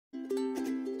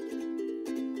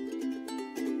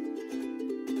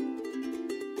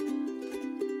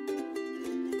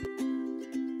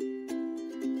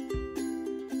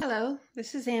Hello,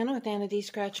 this is Anna with Anna D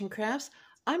Scratch and Crafts.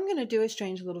 I'm going to do a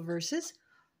Strange Little Verses.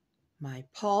 My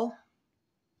Paul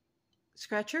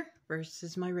Scratcher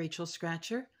versus my Rachel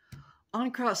Scratcher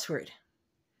on Crossword.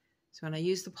 So when I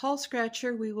use the Paul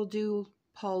Scratcher, we will do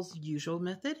Paul's usual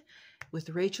method. With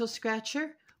the Rachel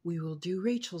Scratcher, we will do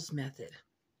Rachel's method.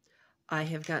 I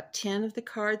have got 10 of the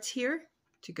cards here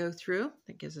to go through.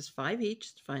 That gives us 5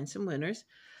 each to find some winners.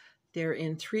 They're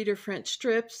in 3 different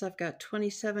strips. I've got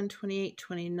 27, 28,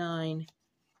 29,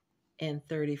 and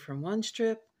 30 from one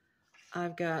strip.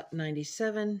 I've got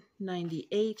 97,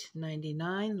 98,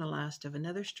 99, the last of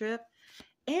another strip.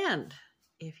 And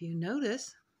if you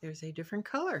notice, there's a different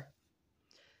color.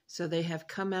 So they have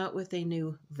come out with a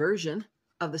new version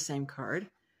of the same card,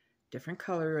 different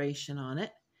coloration on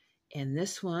it. And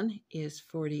this one is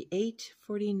 48,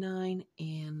 49,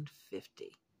 and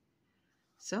 50.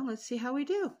 So let's see how we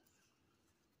do.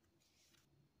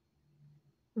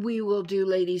 We will do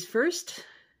ladies first.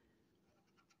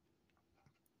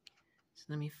 So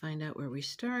let me find out where we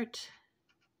start.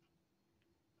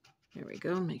 There we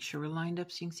go. Make sure we're lined up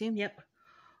so you can see them. Yep.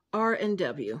 R and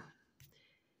W.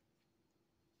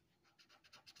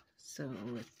 So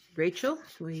with Rachel,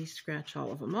 we scratch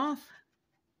all of them off.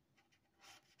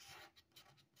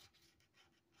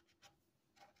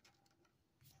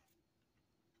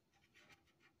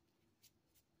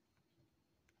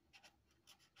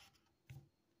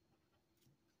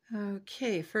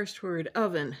 Okay, first word,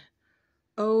 oven.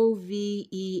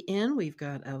 O-V-E-N, we've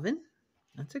got oven.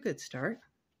 That's a good start.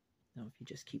 Now if you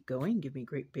just keep going, give me a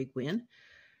great big win.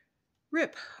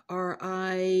 Rip,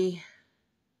 R-I,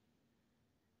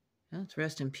 well, it's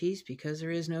rest in peace because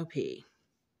there is no P.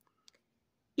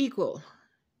 Equal,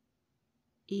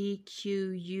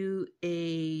 E-Q-U-A,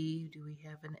 do we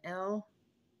have an L?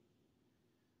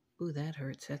 Ooh, that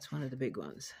hurts. That's one of the big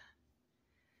ones.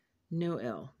 No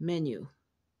L. Menu.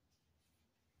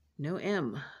 No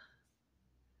M.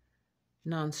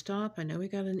 Nonstop. I know we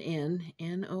got an N.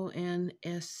 N-O-N-S-T-O.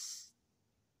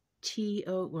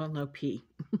 Well, no P.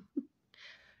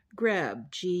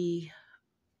 Grab. G-R-A-B.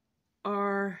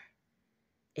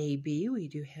 We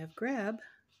do have grab.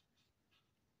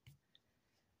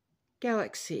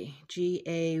 Galaxy.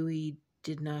 G-A. We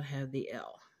did not have the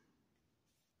L.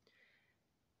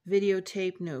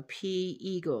 Videotape. No P.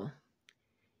 Eagle.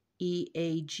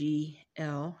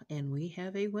 E-A-G-L, and we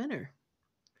have a winner.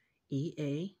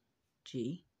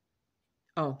 E-A-G,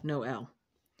 oh, no L.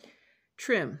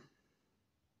 Trim,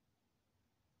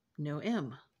 no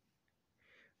M.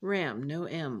 Ram, no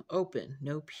M. Open,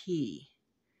 no P.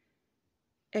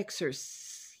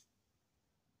 Exercise,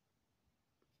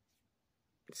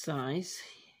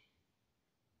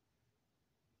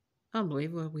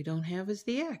 unbelievable, what we don't have is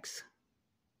the X.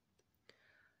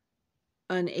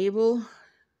 Unable,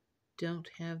 don't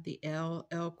have the L.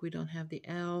 Elk, we don't have the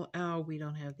L. Owl, we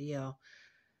don't have the L.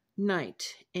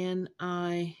 Night,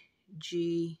 N-I-G,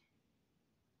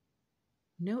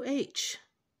 no H.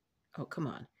 Oh, come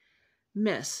on.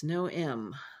 Mess, no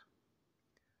M.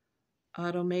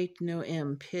 Automate, no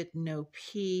M. Pit, no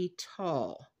P.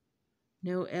 Tall,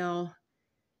 no L.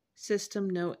 System,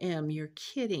 no M. You're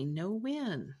kidding, no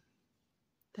win.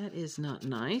 That is not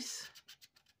nice.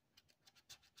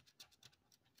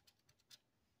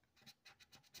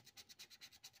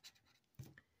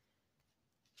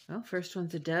 Well, first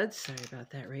one's a dud. Sorry about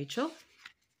that, Rachel.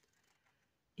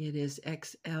 It is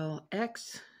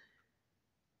XLX,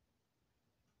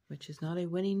 which is not a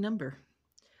winning number.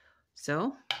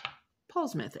 So,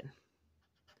 Paul's method.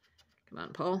 Come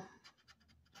on, Paul.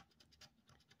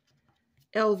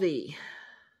 LV.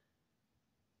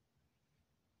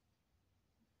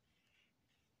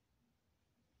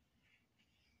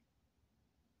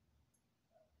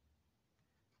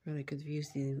 Really could have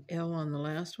used the L on the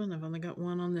last one. I've only got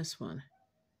one on this one.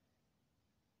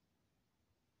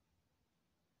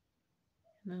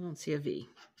 And I don't see a V.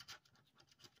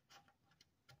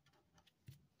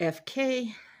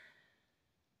 FK.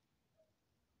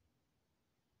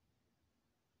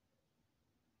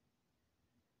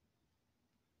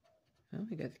 Well,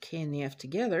 we got the K and the F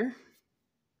together.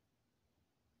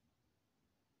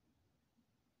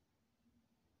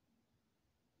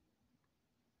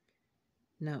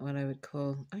 Not what I would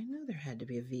call, I know there had to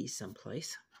be a V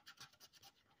someplace.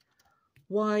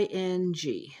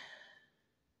 YNG.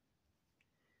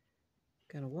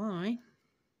 Got a Y.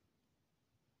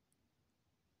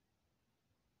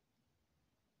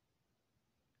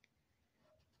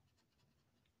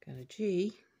 Got a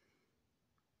G.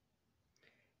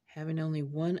 Having only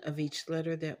one of each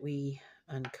letter that we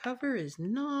uncover is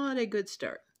not a good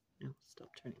start. No, stop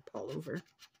turning Paul over.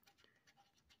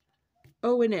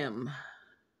 O and M.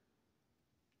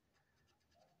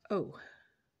 O.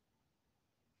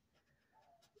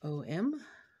 O-M.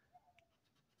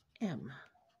 M.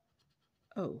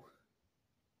 O.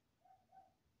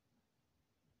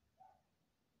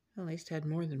 At least had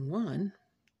more than one.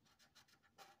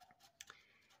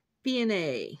 B and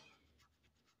A.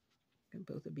 Got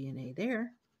both a B and A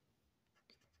there.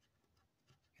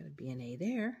 Got a B and A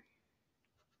there.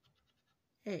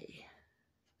 A.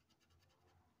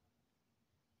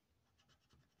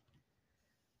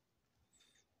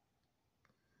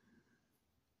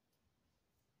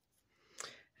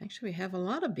 Actually, we have a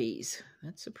lot of B's.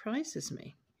 That surprises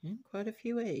me. And quite a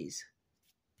few A's.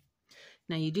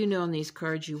 Now, you do know on these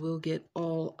cards you will get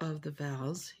all of the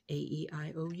vowels. A, E,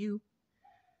 I, O, U.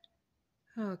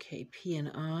 Okay, P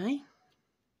and I.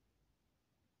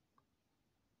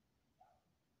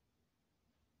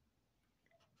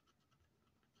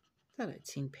 Thought I'd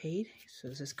seen paid. So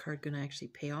is this card going to actually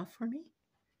pay off for me?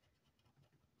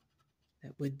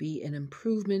 That would be an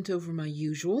improvement over my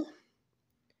usual.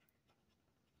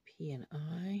 P and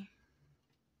I.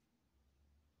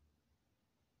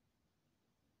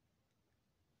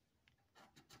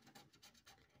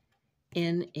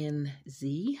 N, N,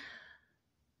 Z.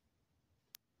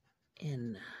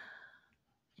 N.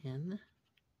 N.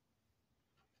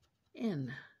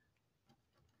 N.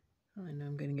 Oh, I know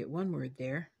I'm going to get one word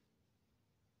there.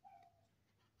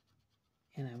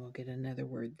 And I will get another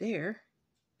word there,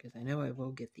 because I know I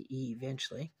will get the E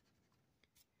eventually.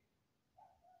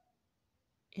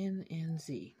 N and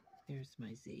Z. There's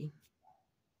my Z.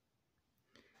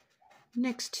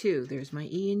 Next two, there's my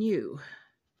E and U.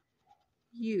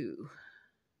 U.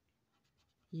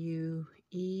 U,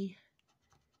 E,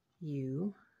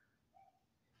 U.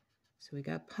 So we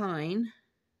got pine.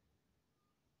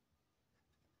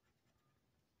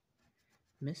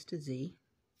 Missed a Z.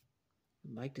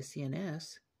 I'd like to see an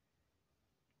S.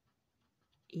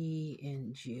 E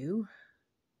and Jew.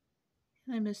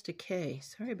 And I missed a K.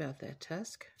 Sorry about that,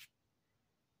 Tusk.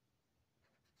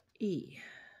 E.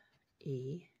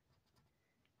 E.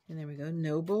 And there we go.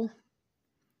 Noble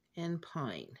and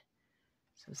pine.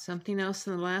 So something else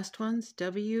in the last ones.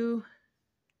 W.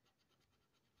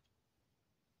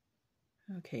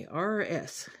 Okay, R or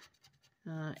S?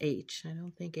 H. I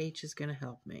don't think H is going to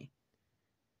help me.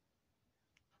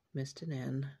 Missed an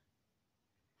N.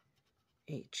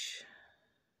 H.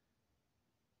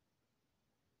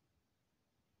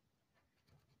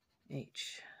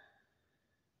 H.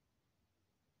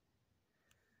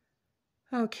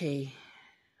 Okay.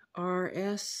 R,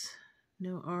 S.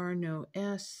 No R, no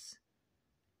S.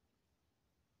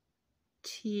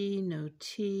 T, no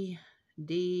T.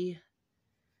 D.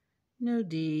 No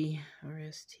D. R,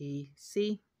 S, T.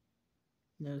 C.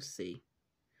 No C.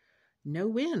 No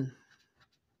win.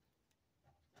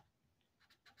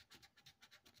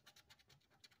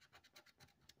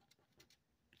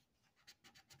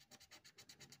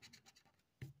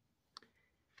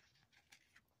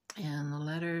 And the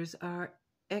letters are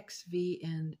X, V,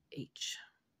 and H.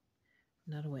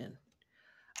 Not a win.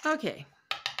 Okay.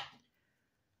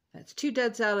 That's two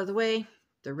deads out of the way.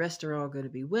 The rest are all going to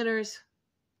be winners.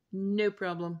 No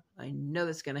problem. I know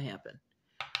that's going to happen.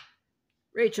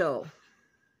 Rachel.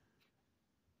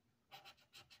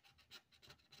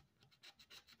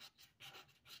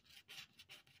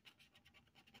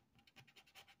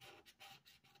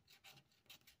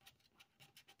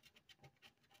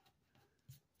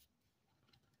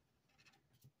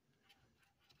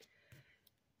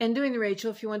 And doing the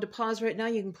Rachel, if you wanted to pause right now,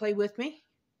 you can play with me.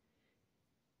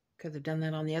 Could have done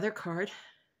that on the other card.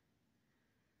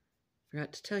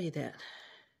 Forgot to tell you that.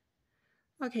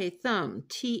 Okay, thumb,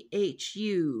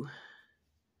 T-H-U,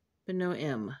 but no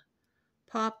M.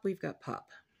 Pop, we've got pop.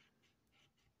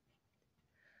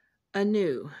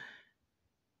 Anew,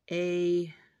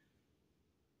 A,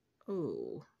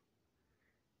 O.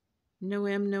 No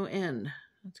M, no N.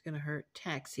 That's going to hurt.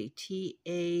 Taxi,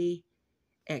 T-A-X-I.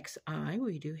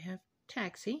 We do have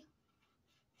taxi.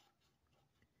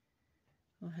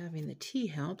 Well, having the T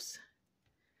helps.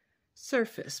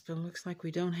 Surface, but it looks like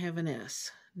we don't have an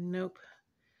S. Nope.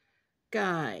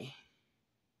 Guy.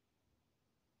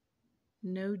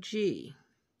 No G.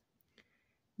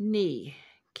 Knee.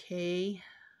 K.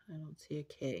 I don't see a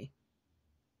K.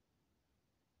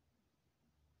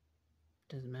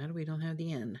 Doesn't matter, we don't have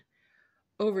the N.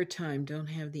 Overtime, don't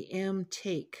have the M.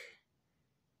 Take.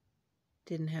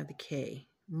 Didn't have the K.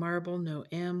 Marble, no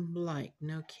M. Like,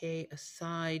 no K.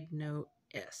 Aside, no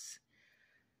S.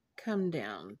 Come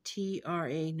down,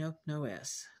 T-R-A, nope, no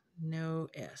S. No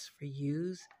S for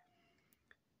use.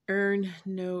 Earn,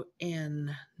 no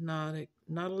N.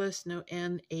 Nautilus, no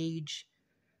N. Age.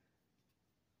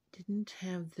 Didn't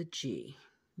have the G.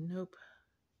 Nope.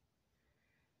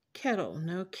 Kettle,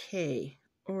 no K.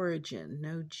 Origin,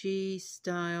 no G.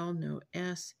 Style, no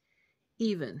S.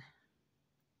 Even,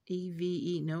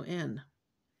 EVE, no N.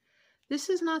 This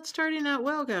is not starting out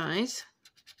well, guys.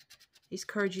 These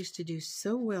cards used to do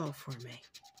so well for me.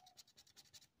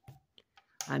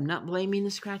 I'm not blaming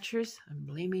the scratchers. I'm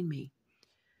blaming me.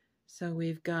 So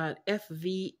we've got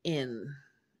FVN.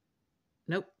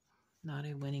 Nope, not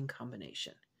a winning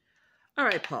combination. All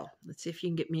right, Paul, let's see if you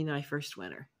can get me my first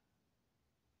winner.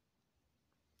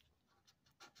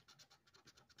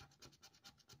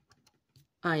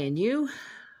 I and you.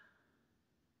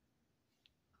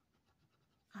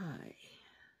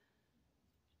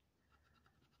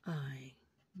 I,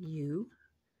 you,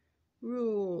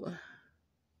 rule.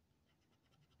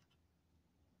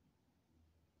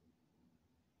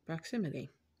 Proximity.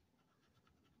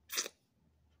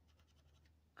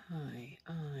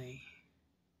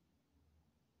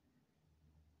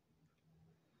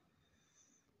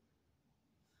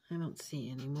 I don't see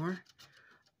any more.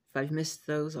 If I've missed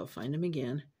those, I'll find them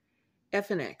again. F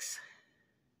and X.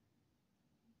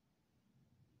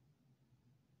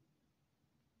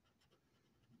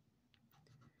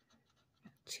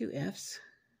 Two F's.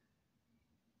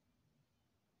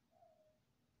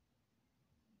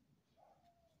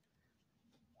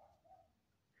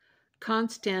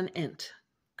 Constant.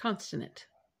 Consonant.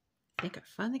 I think I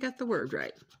finally got the word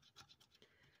right.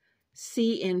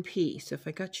 C and P. So if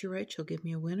I got you right, you'll give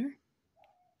me a winner.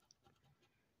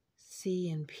 C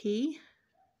and P.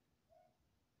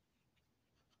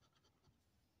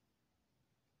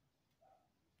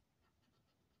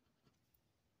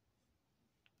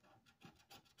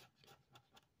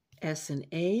 S and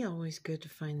A. Always good to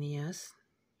find the S.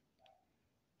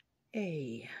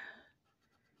 A.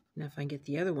 Now if I get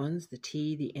the other ones, the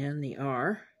T, the N, the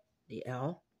R, the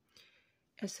L.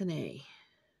 S and A.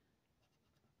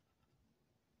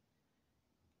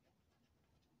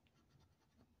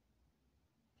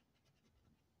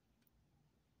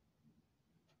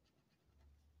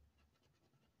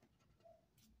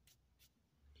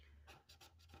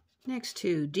 Next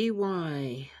two,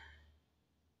 DY.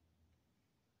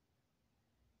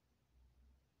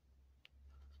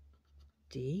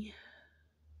 D.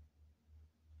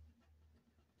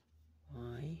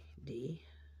 Y. D.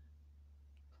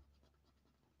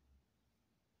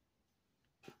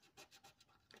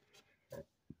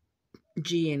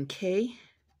 G and K.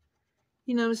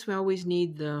 You notice we always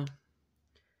need the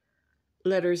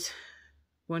letters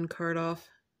one card off.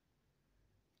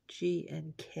 G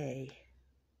and K.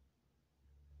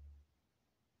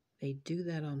 They do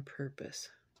that on purpose.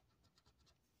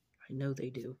 I know they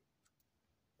do.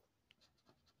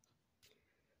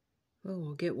 Well,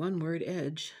 we'll get one word,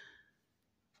 edge.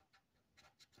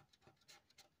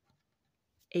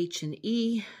 H and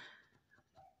E.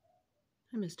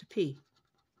 I missed a P.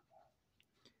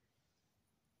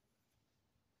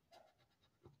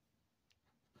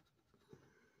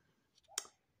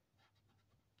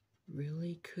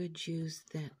 Really could use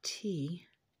that T.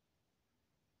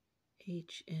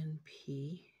 H and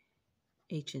P.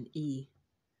 H and E.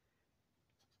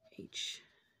 H.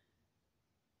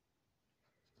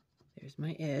 There's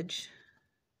my edge.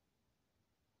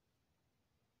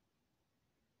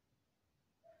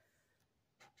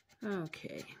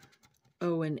 Okay.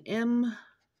 O and M.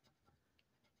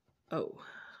 O.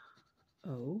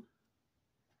 O.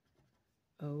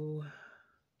 O.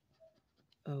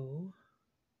 O.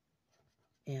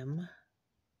 M.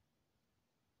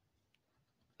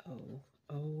 O.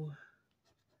 O.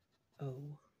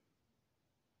 O.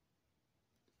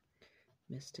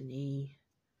 Missed an E.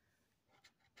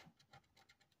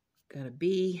 Got a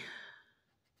B.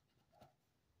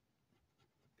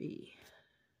 B.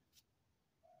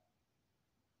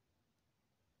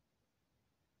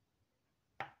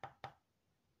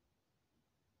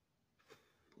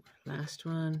 Last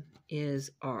one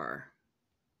is R.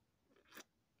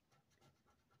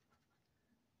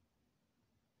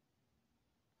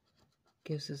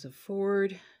 Gives us a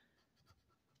Ford,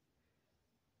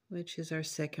 which is our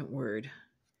second word.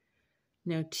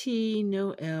 Now T,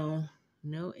 no L,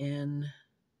 no N,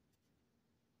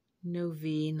 no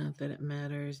V, not that it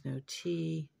matters, no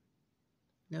T,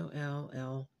 no L,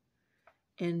 L,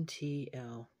 N, T,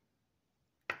 L.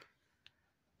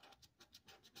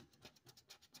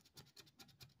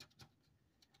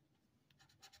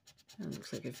 That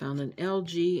looks like I found an L,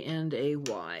 G, and a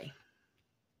Y.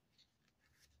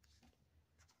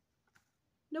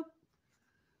 Nope.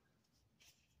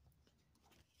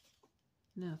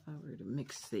 Now if I were to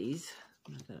mix these,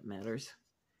 not that it matters.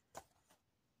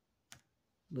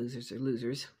 Losers are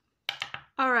losers.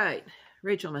 All right,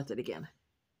 Rachael method again.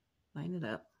 Line it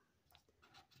up.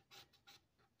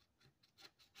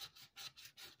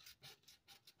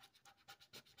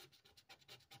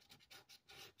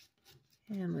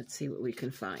 And let's see what we can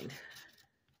find.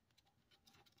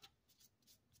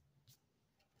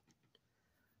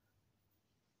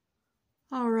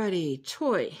 Alrighty,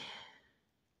 toy.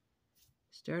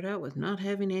 Start out with not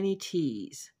having any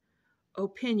T's.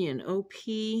 Opinion,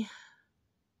 O-P,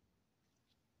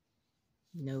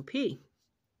 no P.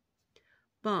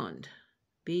 Bond,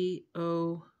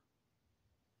 B-O,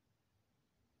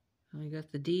 I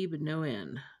got the D but no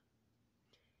N.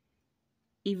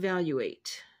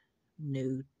 Evaluate,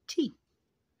 no T.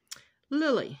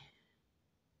 Lily,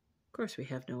 of course we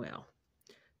have no L.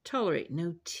 Tolerate,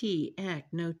 no T.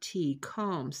 Act, no T.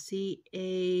 Calm,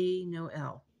 C-A, no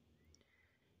L.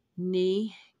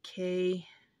 Knee, K.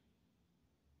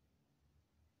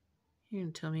 You're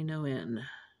going to tell me no N.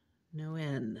 No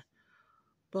N.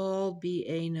 Ball,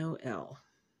 B-A, no L.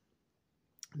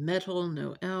 Metal,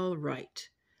 no L. Right.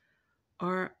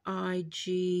 R-I-G-H,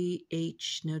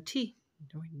 no T. I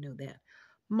don't know that.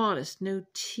 Modest, no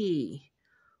T.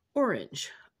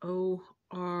 Orange,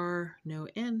 O-R, no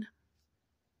N.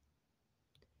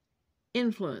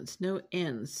 Influence, no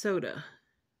N. Soda.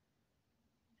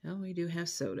 Well, we do have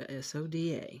soda,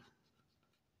 S-O-D-A.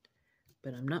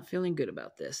 But I'm not feeling good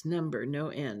about this. Number, no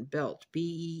N. Belt,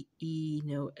 B-E,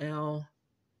 no L.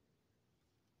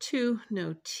 2,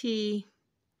 no T.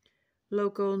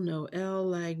 Local, no L.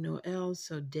 Lag, no L.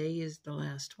 So day is the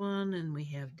last one, and we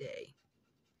have day.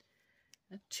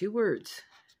 2 words.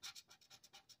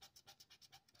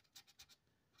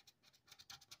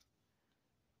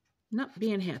 Not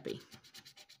being happy.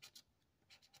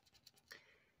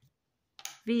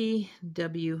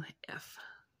 VWF.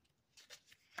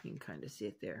 You can kind of see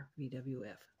it there,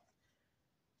 VWF.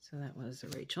 So that was a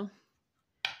Rachel.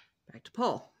 Back to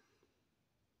Paul.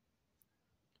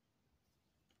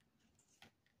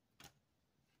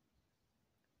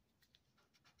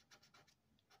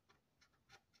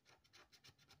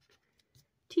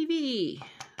 TV.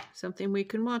 Something we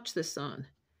can watch this on.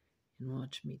 And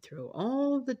watch me throw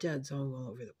all the duds all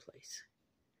over the place.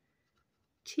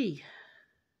 T.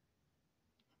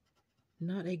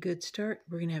 Not a good start.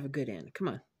 We're going to have a good end. Come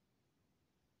on.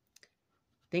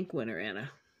 Think winner,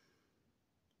 Anna.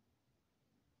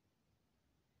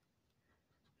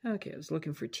 Okay, I was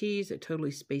looking for T's. I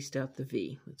totally spaced out the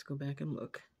V. Let's go back and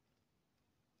look.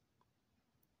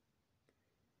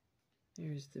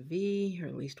 There's the V, or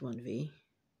at least one V.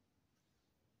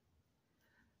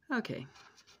 Okay.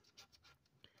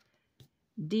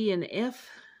 D and F.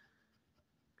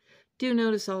 Do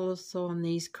notice also on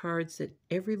these cards that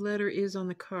every letter is on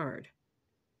the card,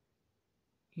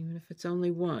 even if it's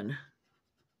only one.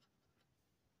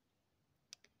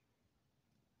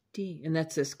 D, and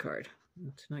that's this card.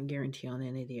 It's not guaranteed on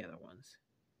any of the other ones.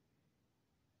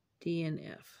 D and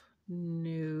F.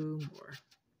 No more.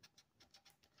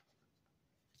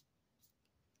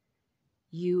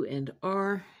 U and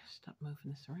R. Stop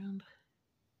moving this around.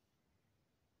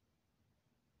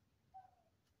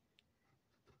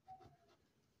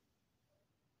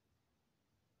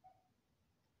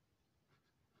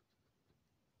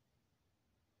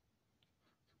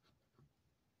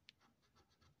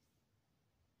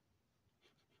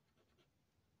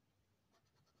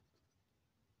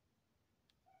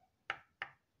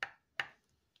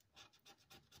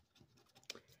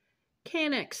 K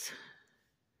and X.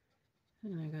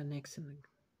 And I got an X in the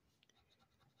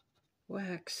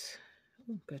wax.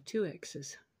 Oh, got 2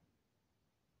 X's.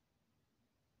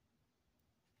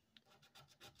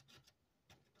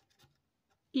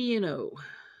 E and O.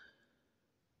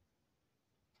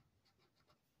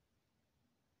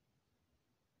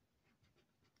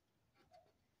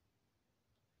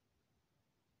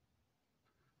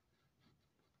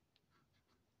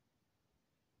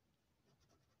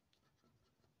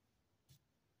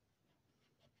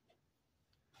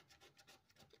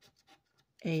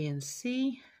 A and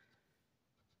C.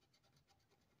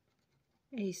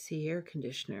 AC, air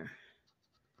conditioner,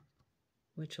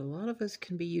 which a lot of us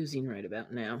can be using right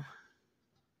about now.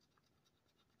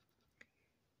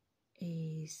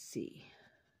 AC.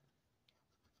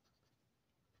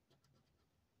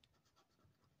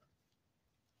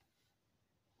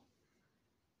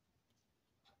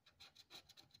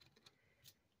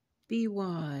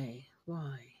 BY.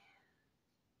 Y.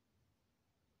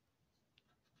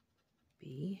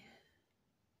 B.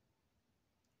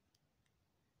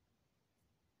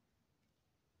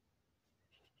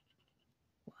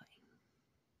 Y.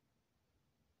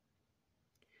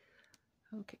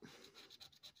 Okay.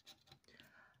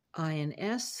 I and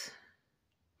S.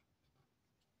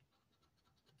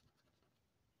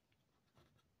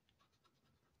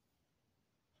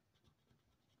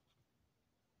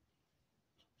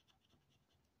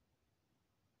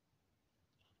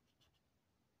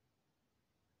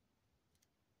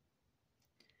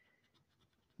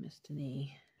 Missed an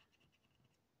E.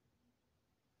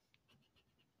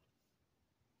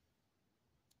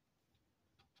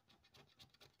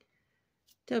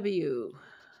 W.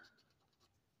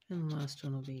 And the last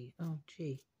one will be, oh,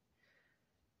 G.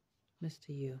 Missed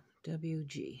a U. W,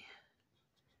 G.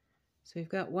 So we've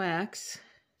got wax.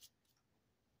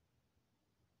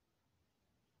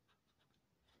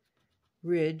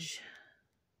 Ridge.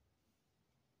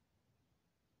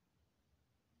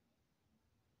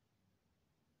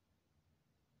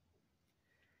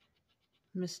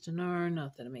 Missed an R,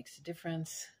 not that it makes a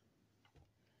difference.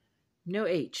 No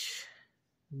H.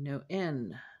 No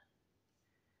N.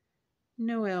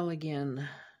 No L again.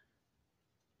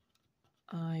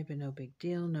 I, but no big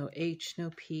deal. No H, no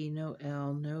P, no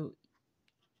L, no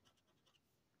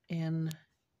N,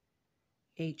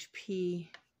 HP,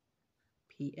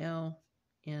 PL,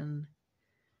 N.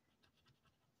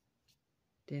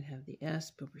 Did have the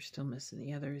S, but we're still missing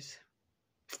the others.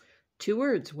 2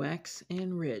 words, wax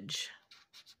and ridge.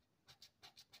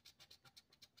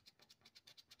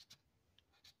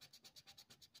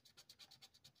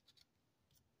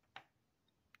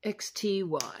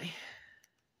 XTY.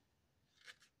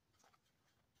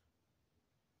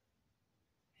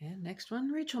 And next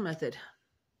one, Rachael method.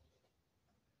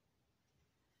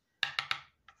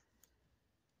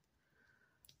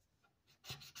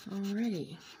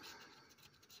 Alrighty.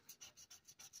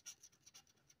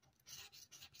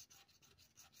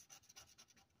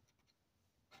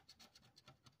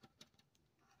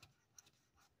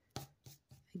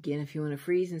 Again, if you want to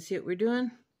freeze and see what we're doing.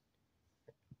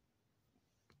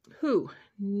 Who?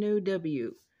 No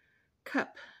W.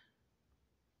 Cup.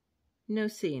 No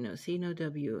C, no C, no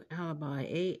W. Alibi.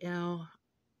 A-L.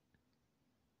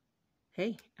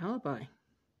 Hey, alibi.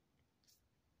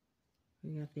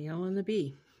 We got the L and the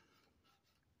B.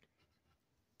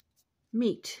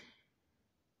 Meat.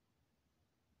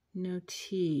 No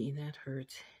T. That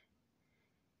hurts.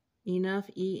 Enough.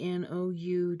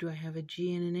 E-N-O-U. Do I have a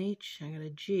G and an H? I got a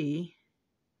G.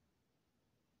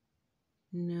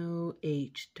 No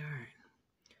H. Darn.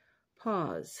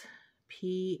 Pause.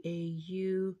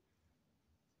 P-A-U.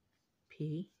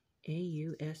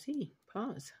 P-A-U-S-E.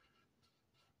 Pause.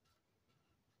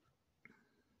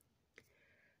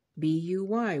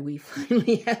 B-U-Y. We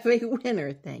finally have a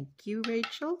winner. Thank you,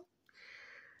 Rachael.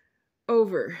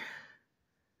 Over.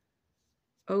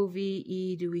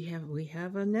 O-V-E. Do we have? We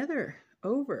have another.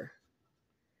 Over.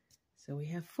 So we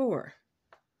have 4.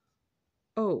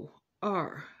 O-R-I-O-L-E.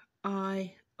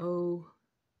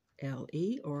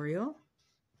 Oriole.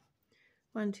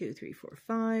 1, 2, 3, 4,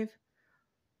 5.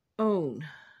 Own.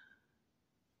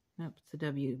 Nope, it's a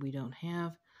W we don't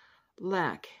have.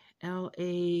 Lack.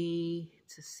 L-A.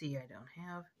 It's a C I don't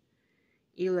have.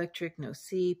 Electric. No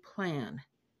C. Plan.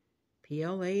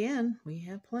 P-L-A-N. We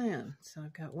have plan. So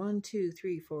I've got 1, 2,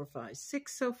 3, 4, 5,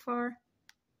 6 so far.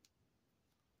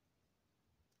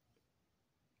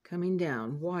 Coming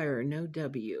down. Wire. No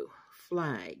W.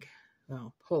 Flag.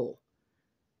 Well, pole.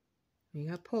 We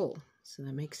got pole. So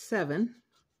that makes 7.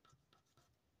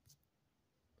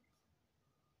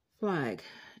 Flag.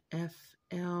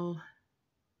 F-L-A-G.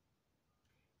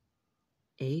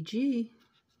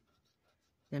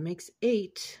 That makes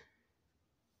 8.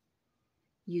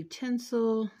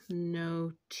 Utensil.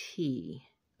 No T.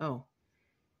 Oh.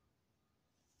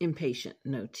 Impatient.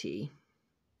 No T.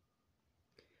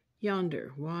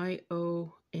 Yonder.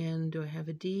 Y-O-N. Do I have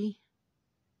a D?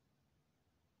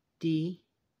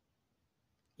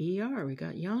 D-E-R. We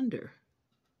got yonder.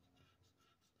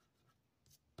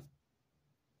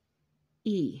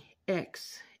 E,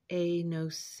 X, A, no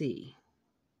C.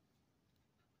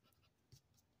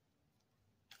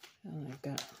 Oh, I've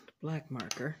got the black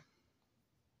marker.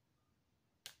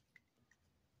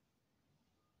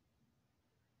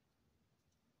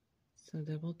 So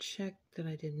double check that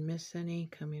I didn't miss any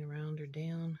coming around or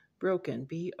down. Broken,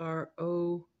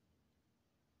 B-R-O,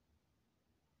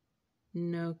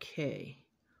 no K.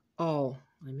 All,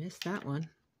 I missed that one.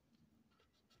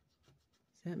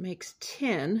 So that makes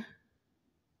 10.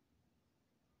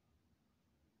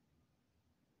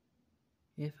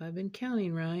 If I've been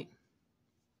counting right.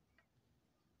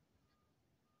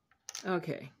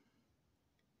 Okay.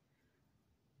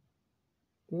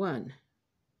 1,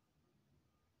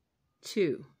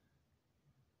 2,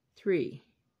 3,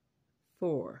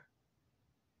 4,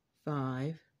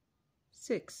 5,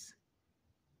 6,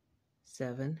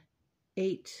 7,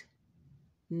 8,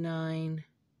 9,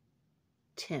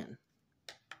 10.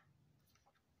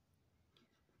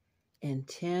 And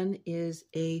 10 is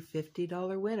a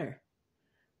 $50 winner.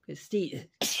 Because Steve,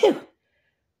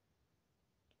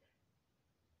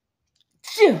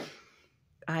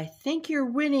 I think you're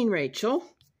winning, Rachael.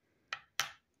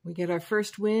 We get our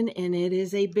first win, and it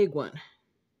is a big one.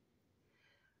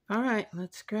 All right,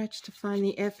 let's scratch to find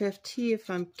the FFT if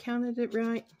I'm counted it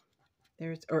right.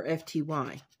 There's, or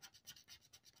FTY.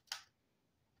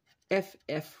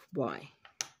 FFY.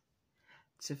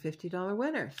 It's a $50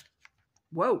 winner.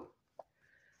 Whoa.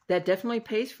 That definitely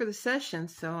pays for the session,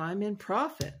 so I'm in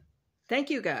profit. Thank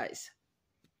you, guys.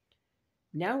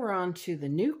 Now we're on to the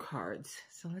new cards.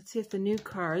 So let's see if the new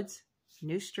cards,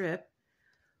 new strip,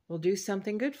 will do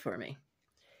something good for me.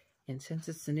 And since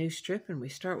it's the new strip and we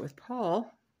start with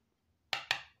Paul,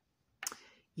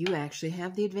 you actually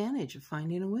have the advantage of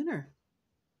finding a winner.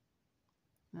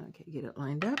 Okay, get it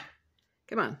lined up.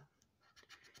 Come on.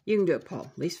 You can do it, Paul.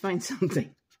 At least find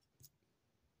something.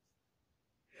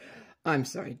 I'm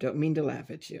sorry, don't mean to laugh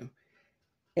at you.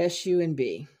 S, U, and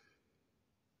B.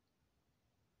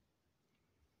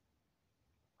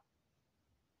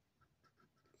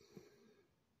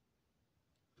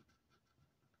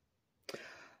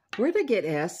 Where'd I get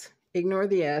S? Ignore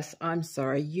the S. I'm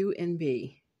sorry, U and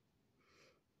B.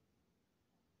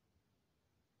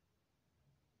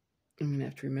 I'm going to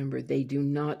have to remember they do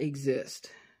not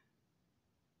exist.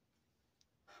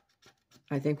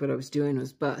 I think what I was doing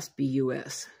was bus,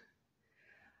 B-U-S.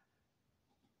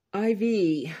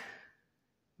 IV.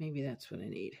 Maybe that's what I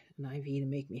need. An IV to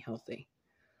make me healthy.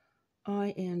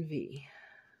 I-N-V.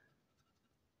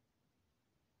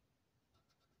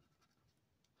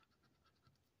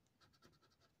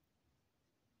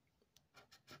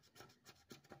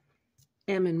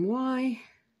 M and Y.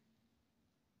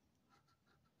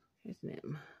 There's an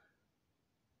M.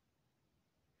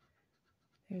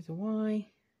 There's a Y.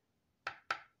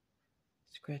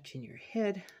 Scratching your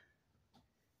head.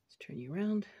 Let's turn you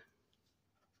around.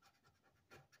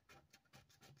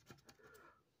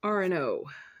 R and O.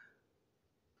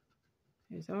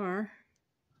 There's R.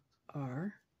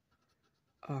 R.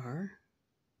 R.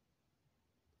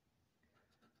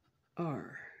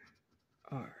 R.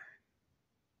 R.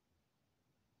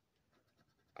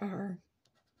 R.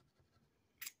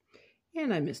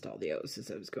 And I missed all the O's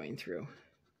as I was going through.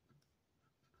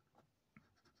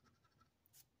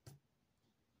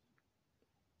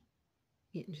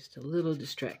 Getting just a little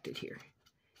distracted here.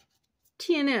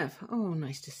 T and F. Oh,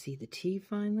 nice to see the T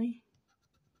finally.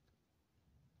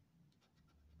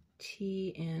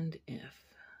 T and F.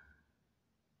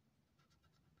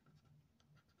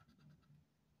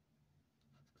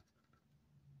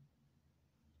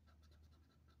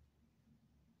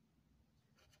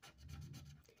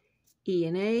 E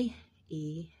and A.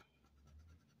 E.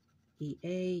 E,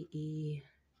 A, E.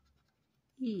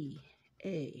 E,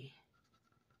 A.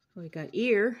 We got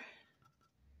ear.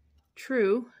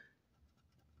 True.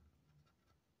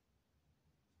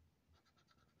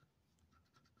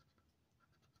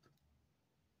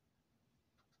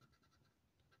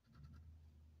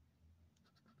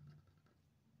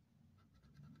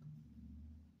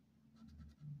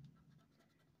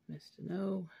 Missed an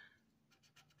O.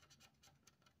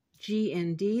 G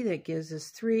and D, that gives us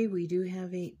 3. We do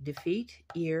have a defeat,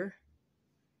 ear,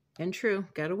 and true.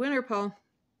 Got a winner, Paul.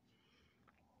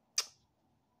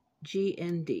 G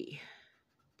and D.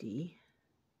 D.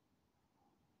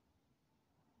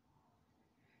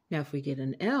 Now, if we get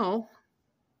an L,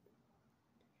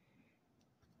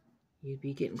 you'd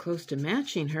be getting close to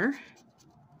matching her.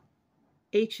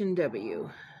 H and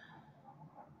W.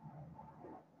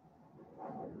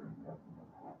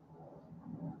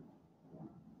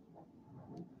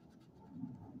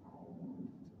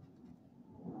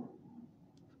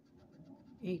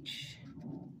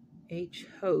 H,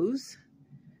 hose.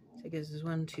 So I guess it's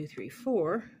 1, 2, 3,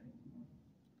 4.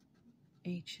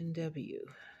 H and W.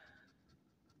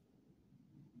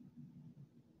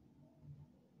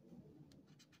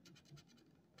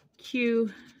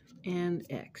 Q and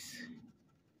X.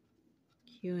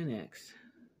 Q and X.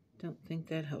 Don't think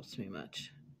that helps me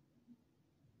much.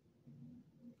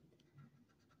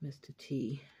 Missed a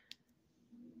T.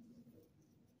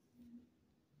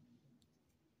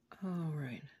 All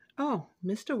right. Oh,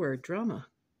 missed a word. Drama.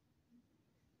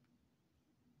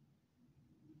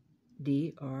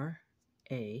 D-R-A-M-A.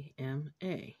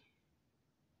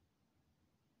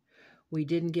 We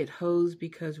didn't get hose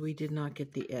because we did not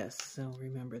get the S, so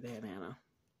remember that, Anna.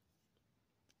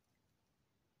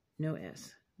 No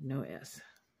S. No S.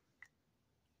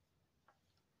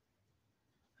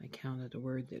 I counted a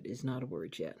word that is not a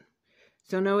word yet.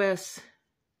 So no S,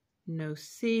 no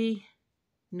C,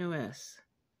 no S.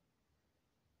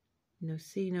 No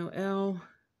C, no L,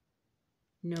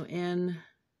 no N,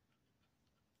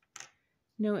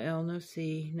 no L, no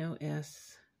C, no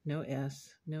S, no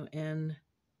S, no N,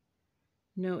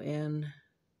 no N,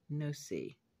 no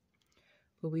C.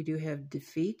 But we do have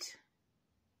defeat,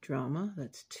 drama,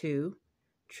 that's 2.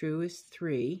 True is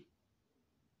 3.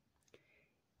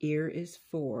 Ear is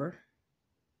 4.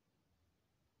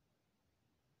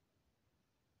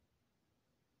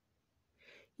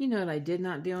 You know what I did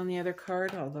not do on the other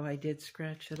card, although I did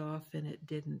scratch it off and it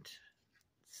didn't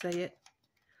say it.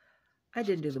 I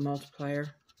didn't do the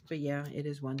multiplier, but yeah, it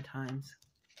is 1 times.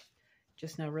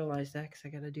 Just now realized that because I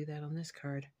got to do that on this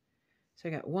card. So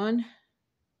I got 1,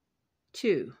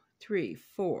 2, 3,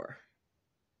 4.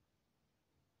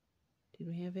 Did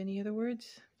we have any other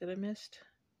words that I missed?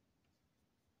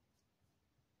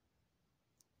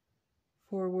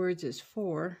 4 words is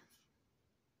 4.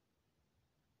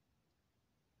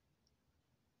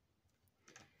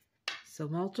 So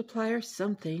multiplier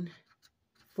something.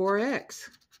 4x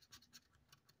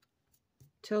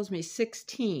tells me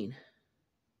 16.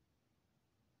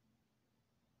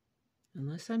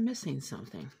 Unless I'm missing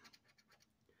something.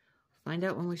 Find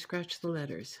out when we scratch the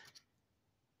letters.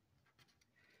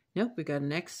 Nope, we got an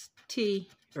XT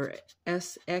or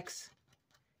SX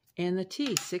and the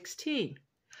T, 16.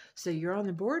 So you're on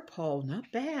the board, Paul.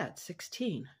 Not bad,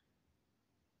 16.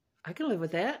 I can live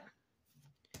with that.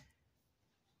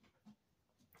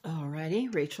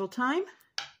 Alrighty, Rachel time.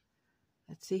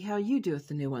 Let's see how you do with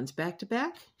the new ones. Back to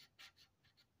back.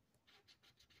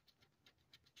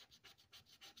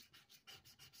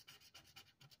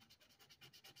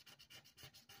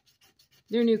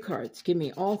 They're new cards. Give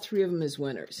me all 3 of them as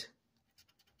winners.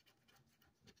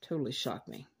 Totally shocked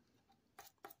me.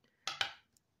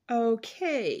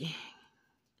 Okay.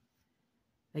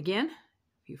 Again,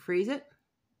 if you freeze it,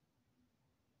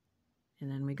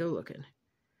 and then we go looking.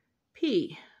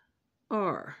 P,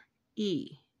 R,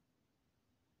 E,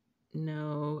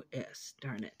 no S,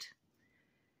 darn it.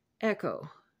 Echo,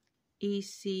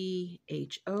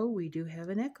 E-C-H-O, we do have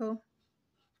an echo.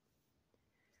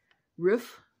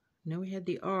 Roof, no, we had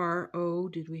the R, O,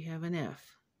 did we have an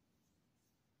F?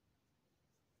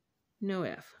 No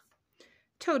F.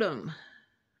 Totem,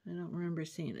 I don't remember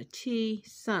seeing a T.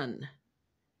 Sun,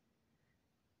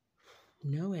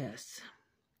 no S.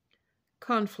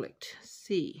 Conflict,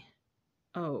 C,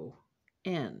 O,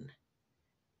 N.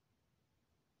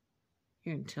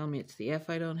 You're going to tell me it's the F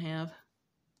I don't have?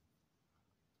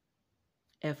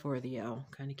 F or the L.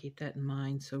 Kind of keep that in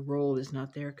mind. So roll is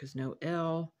not there because no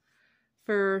L.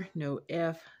 Fur, no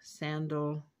F.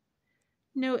 Sandal,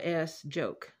 no S.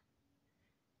 Joke,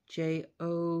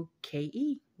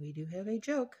 J-O-K-E. We do have a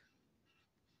joke.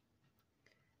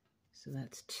 So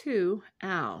that's 2.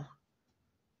 Owl,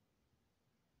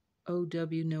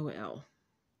 O-W, no L.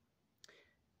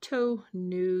 Toe,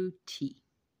 no T.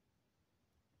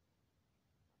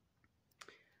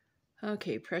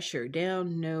 Okay, pressure,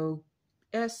 down, no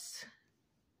S.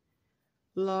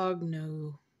 Log,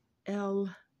 no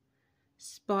L.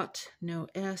 Spot, no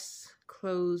S.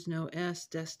 Close, no S.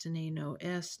 Destiny, no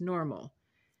S. Normal,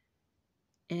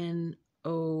 N-O-R-M-O,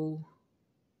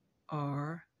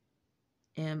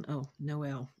 no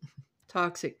L.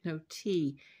 Toxic, no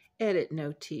T. Edit,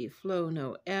 no T. Flow,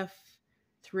 no F.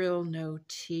 Thrill, no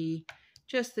T.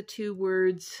 Just the 2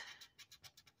 words.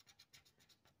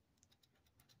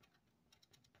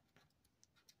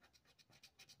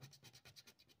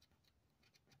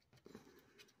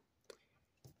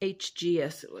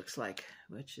 HGS, it looks like,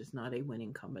 which is not a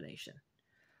winning combination.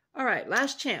 All right,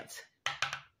 last chance.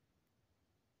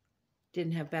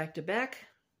 Didn't have back-to-back.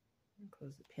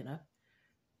 Close the pin up.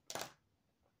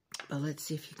 But let's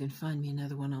see if you can find me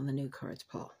another one on the new cards,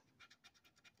 Paul.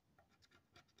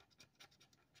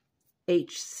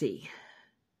 HC.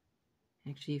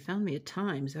 Actually, you found me at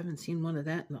times. I haven't seen one of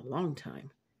that in a long time.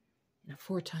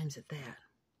 4 times at that.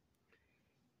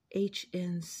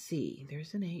 HNC.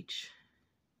 There's an H.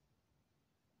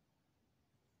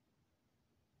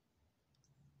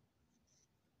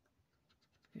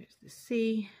 There's the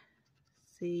C.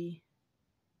 C.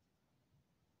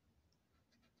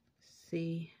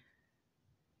 C.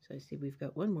 So I see we've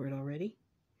got 1 word already.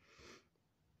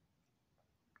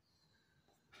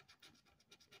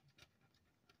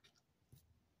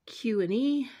 Q and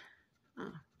E.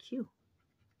 Q.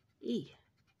 E.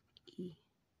 E.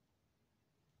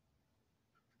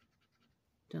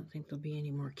 Don't think there'll be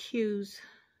any more Q's.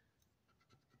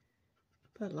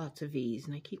 But lots of E's,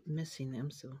 and I keep missing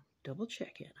them, so double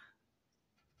check it.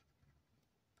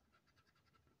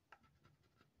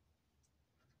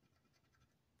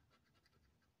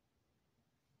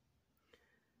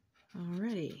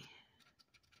 Alrighty.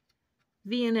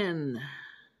 V and N.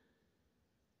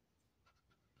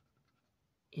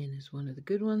 N is one of the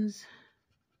good ones.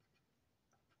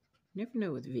 Never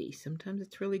know with V. Sometimes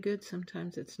it's really good,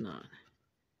 sometimes it's not.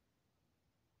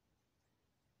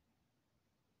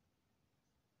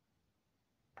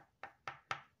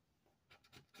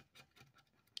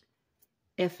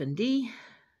 F and D.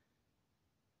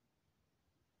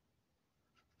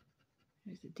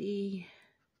 There's a D,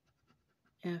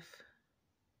 F,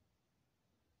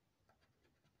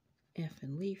 F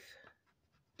and leaf,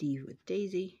 D with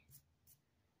daisy.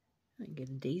 I can get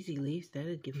a daisy leaf.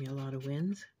 That'd give me a lot of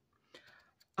wins.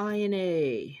 I and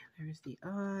A. There's the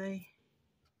I,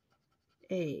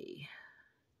 A,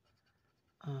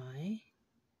 I,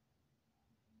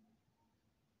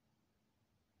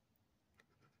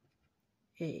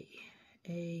 A,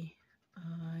 A,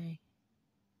 I,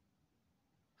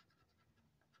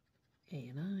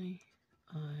 A and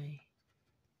I,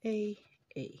 A,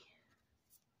 A.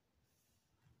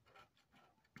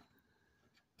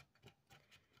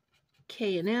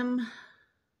 K and M.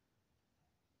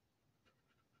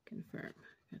 Confirm.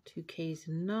 Got 2 K's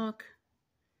in knock.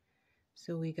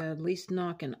 So we got at least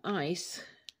knock and ice.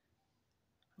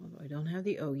 Although I don't have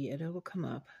the O yet, it'll come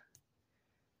up.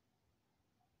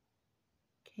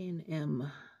 K and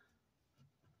M.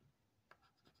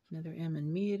 Another M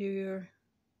in meteor.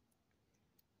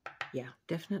 Yeah,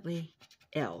 definitely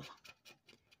L.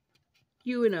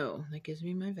 U and O. That gives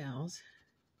me my vowels.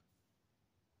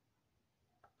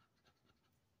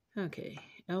 Okay,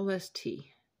 LST.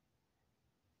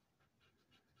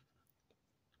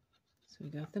 So we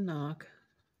got the knock.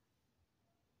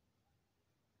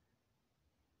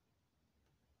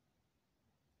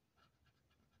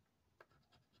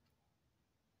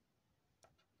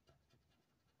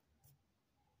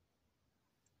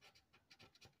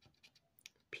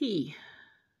 P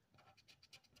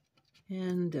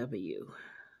and W.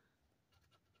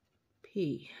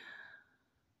 P.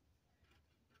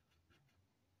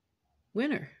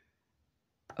 Winner.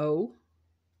 O.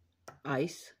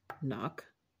 Ice. Knock.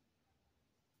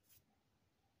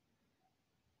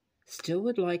 Still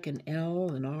would like an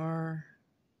L, an R,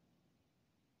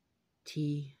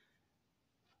 T,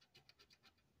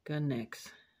 gun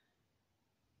next.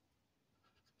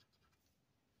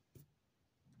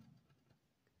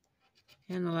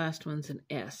 And the last one's an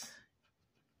S.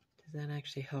 Does that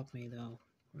actually help me though?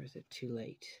 Or is it too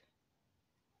late?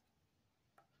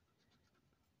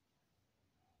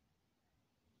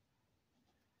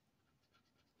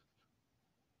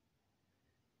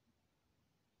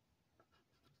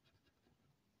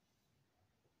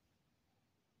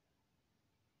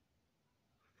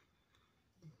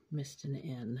 Missed an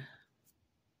N.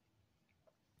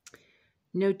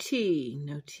 No T,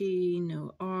 no T,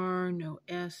 no R, no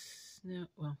S, no,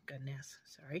 well, got an S,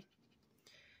 sorry.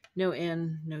 No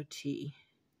N, no T,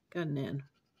 got an N.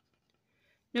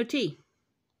 No T,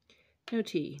 no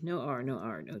T, no R, no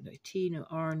R, no T, no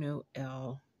R, no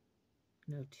L,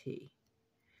 no T.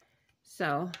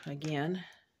 So, again,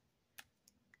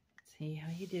 let's see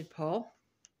how you did, Paul.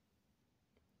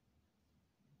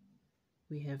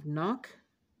 We have knock,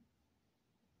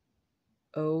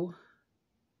 O,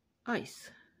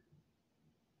 ice.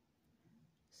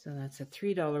 So that's a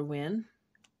 $3 win.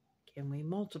 Can we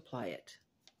multiply it?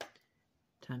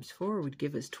 Times 4 would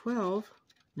give us 12.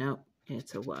 No,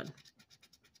 it's a 1.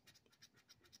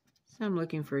 So I'm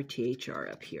looking for a THR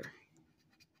up here.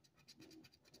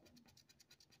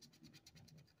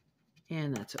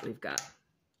 And that's what we've got.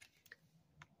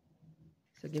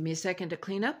 So give me a second to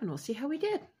clean up and we'll see how we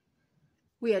did.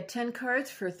 We had 10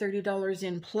 cards for $30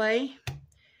 in play.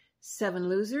 7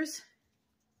 losers.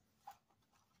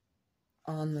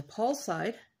 On the Paul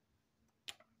side,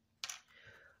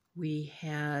 we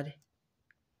had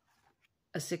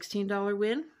a $16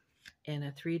 win and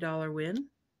a $3 win.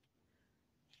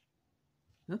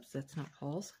 Oops, that's not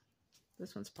Paul's.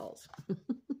 This one's Paul's.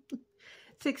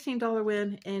 $16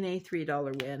 win and a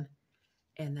 $3 win.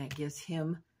 And that gives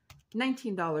him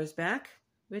 $19 back,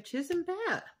 which isn't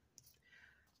bad.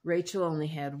 Rachel only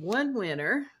had 1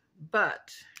 winner,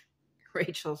 but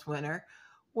Rachel's winner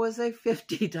was a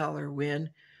 $50 win.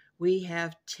 We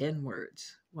have 10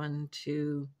 words. 1,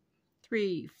 2,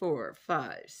 3, 4,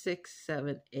 5, 6,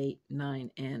 7, 8,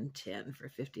 9, and 10 for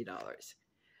 $50.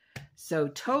 So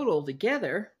total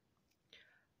together,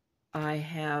 I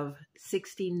have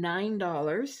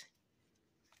 $69.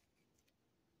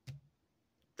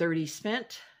 30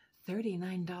 spent,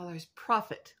 $39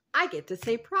 profit. I get to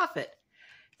say profit.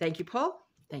 Thank you, Paul.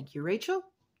 Thank you, Rachel.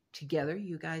 Together,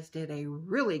 you guys did a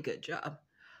really good job.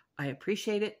 I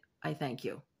appreciate it. I thank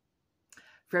you.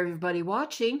 For everybody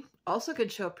watching, also can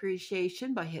show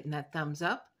appreciation by hitting that thumbs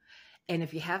up. And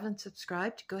if you haven't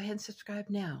subscribed, go ahead and subscribe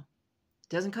now. It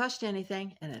doesn't cost you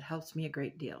anything, and it helps me a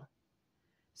great deal.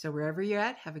 So wherever you're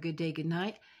at, have a good day, good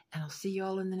night, and I'll see you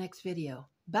all in the next video.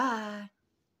 Bye.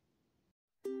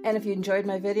 And if you enjoyed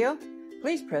my video,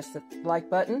 please press the like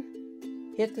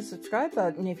button. Hit the subscribe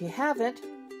button if you haven't,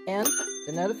 and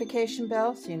the notification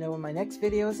bell so you know when my next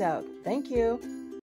video is out. Thank you.